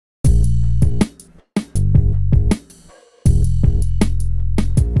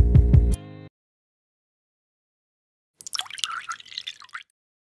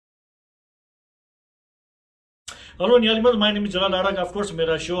Hello, Nyalimas. My name is Jalal Arak. Of course,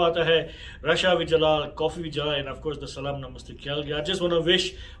 मेरा show आता है Russia with Jalal, Coffee with Jalal, and of course the Salam Namaste Calgary. I just want to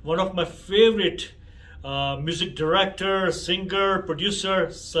wish one of my favorite music director, singer,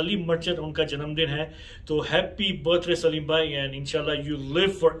 producer Salim Merchant उनका जन्मदिन है. तो happy birthday Salim bhai, and inshallah you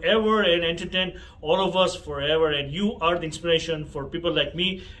live forever and entertain all of us forever, and you are the inspiration for people like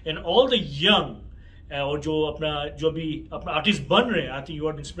me and all the young और जो भी अपना artist बन रहे हैं. I think you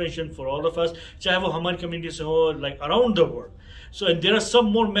are inspiration for all of us, चाहे वो हमारी कम्युनिटी से हो, like around the world. So and there are some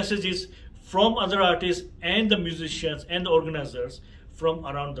more messages from other artist and the musicians and the organisers from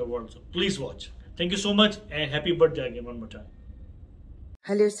around the world. So please watch. Thank you so much and happy birthday again one more time.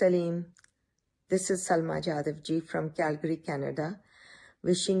 Hello Salim, this is Salma Jadhav ji from Calgary, Canada.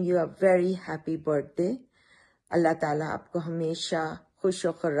 Wishing you a very happy birthday. Allah Ta'ala आपको हमेशा खुश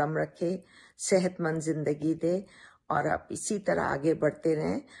और खुर्रम रखे, सेहतमंद जिंदगी दे और आप इसी तरह आगे बढ़ते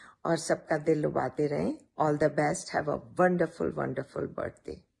रहें और सबका दिल लुभाते रहें. All the best. Have a wonderful, wonderful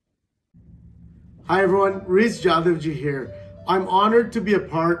birthday. Hi everyone, Riz Jadhav ji here. I'm honored to be a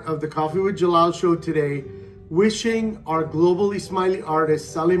part of the Coffee with Jalal show today, wishing our globally smiley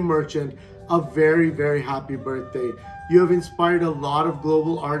artist Salim Merchant a very, very happy birthday. You have inspired a lot of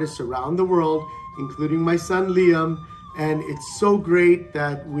global artists around the world, including my son Liam, and it's so great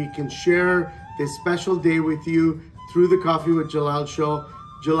that we can share this special day with you through the Coffee with Jalal show.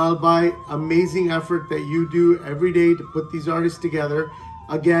 Jalal bhai, amazing effort that you do every day to put these artists together.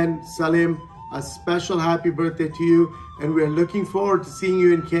 Again, Salim, a special happy birthday to you, and we are looking forward to seeing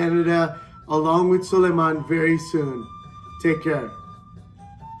you in Canada along with Suleiman very soon. Take care.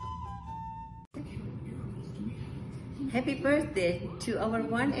 Happy birthday to our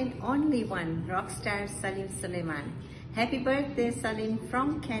one and only one, rockstar Salim Suleiman. Happy birthday, Salim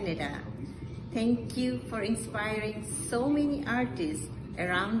from Canada. Thank you for inspiring so many artists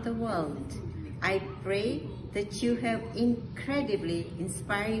around the world. I pray that you have incredibly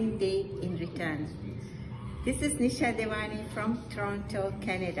inspiring day in return. This is Nisha Devani from Toronto,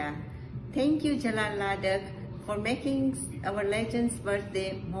 Canada. Thank you, Jalal Ladak, for making our legend's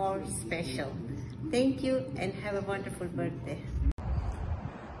birthday more special. Thank you and have a wonderful birthday.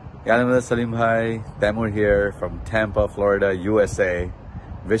 Salim bhai, Taimur here from Tampa, Florida, USA.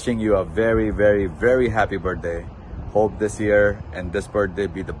 Wishing you a very, very, very happy birthday. Hope this year and this birthday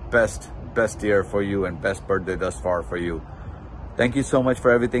be the best year for you and best birthday thus far for you. Thank you so much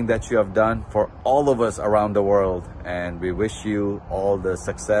for everything that you have done for all of us around the world, and we wish you all the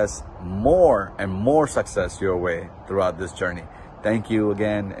success, more and more success your way throughout this journey. Thank you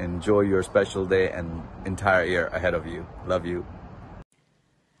again. Enjoy your special day and entire year ahead of you. Love you.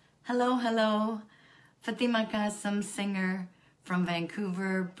 Hello. Fatima Qasim, singer from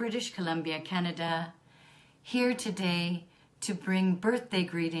Vancouver, British Columbia, Canada. Here today to bring birthday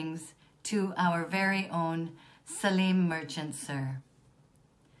greetings to our very own Salim Merchant, sir.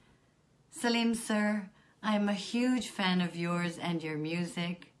 Salim, sir, I am a huge fan of yours and your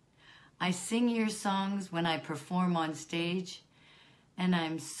music. I sing your songs when I perform on stage, and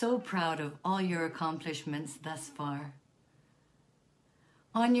I'm so proud of all your accomplishments thus far.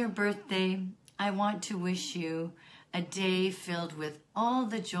 On your birthday, I want to wish you a day filled with all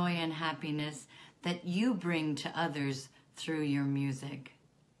the joy and happiness that you bring to others through your music.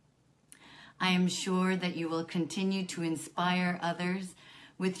 I am sure that you will continue to inspire others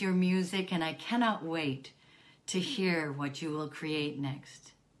with your music, and I cannot wait to hear what you will create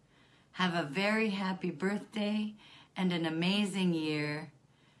next. Have a very happy birthday and an amazing year.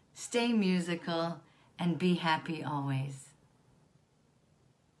 Stay musical and be happy always.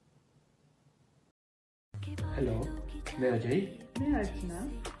 Hello, मैं अजय। मैं अर्चना।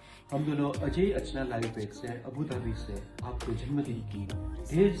 हम दोनों अजय अर्चना live page से Abu Dhabi से आपको जन्मदिन की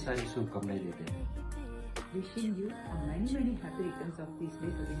ढेर सारी शुभकामनाएं देते हैं। Wishing you a many happy returns of this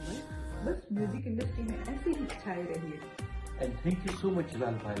day, Salim bhai. बस म्यूजिक इंडस्ट्री में ऐसे ही छाए रहिए। And thank you so much,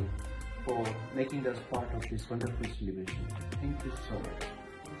 Jalal bhai, for making us part of this wonderful celebration. Thank you so much.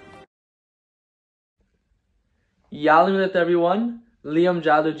 Yalim everyone, Liam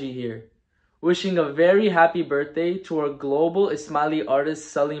Jadoji here. Wishing a very happy birthday to our global Ismaili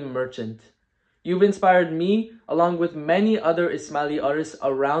artist Salim Merchant. You've inspired me along with many other Ismaili artists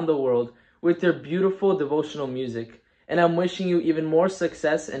around the world with your beautiful devotional music, and I'm wishing you even more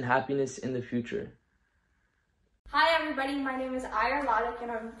success and happiness in the future. Hi everybody, my name is Ira Ladik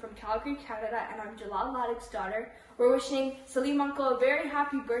and I'm from Calgary, Canada, and I'm Jalal Ladik's daughter. We're wishing Salim uncle a very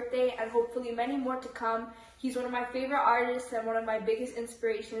happy birthday and hopefully many more to come. He's one of my favorite artists and one of my biggest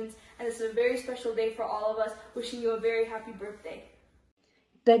inspirations, and this is a very special day for all of us. Wishing you a very happy birthday.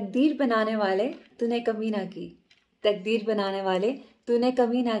 तकदीर बनाने वाले तूने कमी ना की, तकदीर बनाने वाले तूने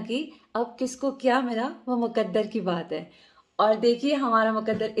कमी ना की, अब किसको क्या मिला वो मुकद्दर की बात है। और देखिए हमारा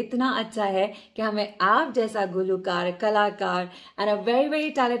मुकद्दर इतना अच्छा है कि हमें आप जैसा गुलकार, कलाकार and a very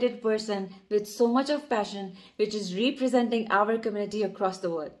very talented person with so much of passion which is representing our community across the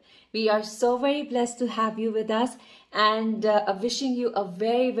world. We are so very blessed to have you with us and wishing you a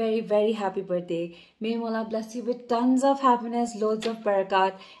very very very happy birthday. May Mola bless you with tons of happiness, loads of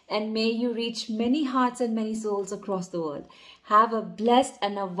barakat, and may you reach many hearts and many souls across the world. Have a blessed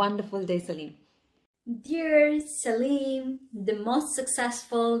and a wonderful day, Salim. Dear Salim, the most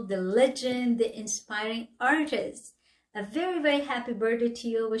successful, the legend, the inspiring artist, a very, very happy birthday to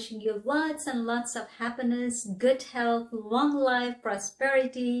you. Wishing you lots and lots of happiness, good health, long life,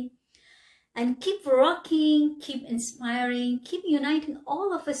 prosperity, and keep rocking, keep inspiring, keep uniting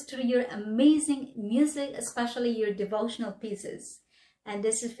all of us through your amazing music, especially your devotional pieces. And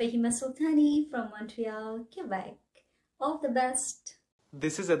this is Fahima Sultani from Montreal, Quebec. All the best.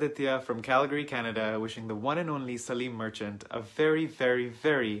 This is Aditya from Calgary, Canada, wishing the one and only Salim Merchant a very, very,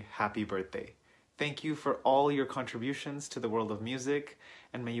 very happy birthday. Thank you for all your contributions to the world of music,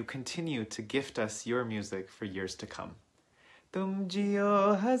 and may you continue to gift us your music for years to come. Tum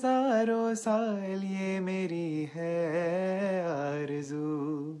jiyo hazaron saal, ye meri hai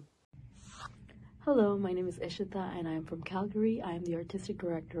arzu. Hello, my name is Ishita and I am from Calgary. I am the Artistic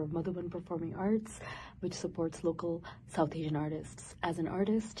Director of Madhuban Performing Arts, which supports local South Asian artists. As an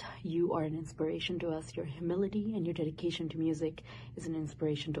artist, you are an inspiration to us. Your humility and your dedication to music is an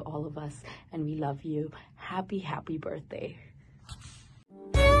inspiration to all of us, and we love you. Happy, happy birthday.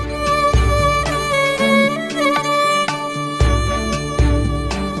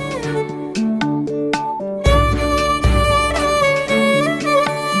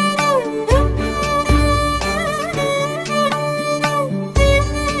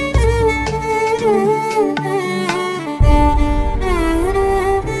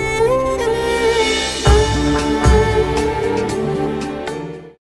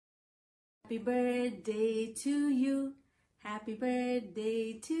 Happy birthday to you. Happy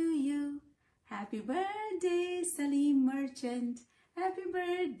birthday to you. Happy birthday, Salim Merchant. Happy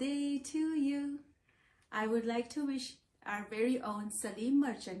birthday to you. I would like to wish our very own Salim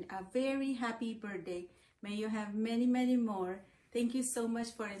Merchant a very happy birthday. May you have many, many more. Thank you so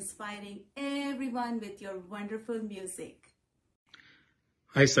much for inspiring everyone with your wonderful music.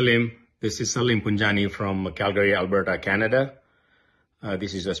 Hi Salim, this is Salim Punjani from Calgary, Alberta, Canada.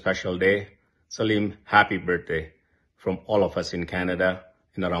 This is a special day. Salim, happy birthday from all of us in Canada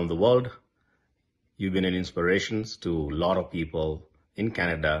and around the world. You've been an inspiration to a lot of people in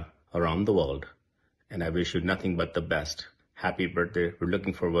Canada, around the world, and I wish you nothing but the best. Happy birthday. We're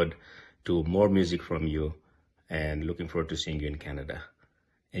looking forward to more music from you and looking forward to seeing you in Canada.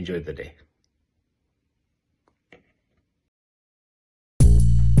 Enjoy the day.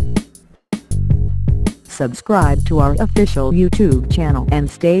 Subscribe to our official YouTube channel and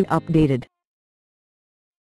stay updated.